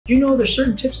You know there's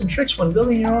certain tips and tricks when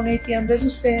building your own ATM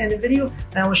business. Stay in the video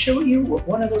and I will show you what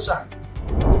one of those are.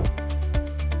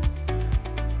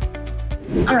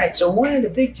 All right, so one of the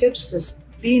big tips to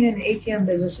being in the ATM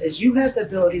business is you have the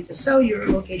ability to sell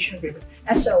your location agreement,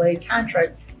 SLA,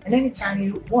 contract, and anytime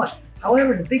you want.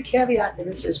 However, the big caveat to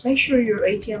this is make sure your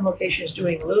ATM location is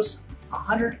doing at least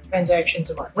 100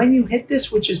 transactions a month. When you hit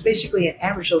this, which is basically an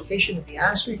average location to be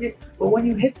honest with you, but when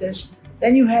you hit this,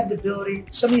 then you have the ability,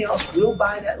 somebody else will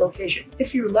buy that location.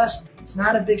 If you're less, it's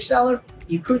not a big seller,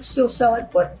 you could still sell it,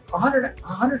 but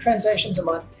 100 transactions a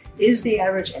month is the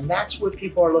average, and that's what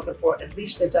people are looking for. At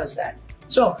least it does that.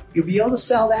 So you'll be able to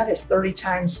sell that as 30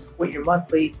 times what your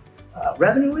monthly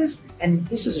revenue is, and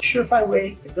this is a surefire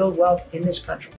way to build wealth in this country.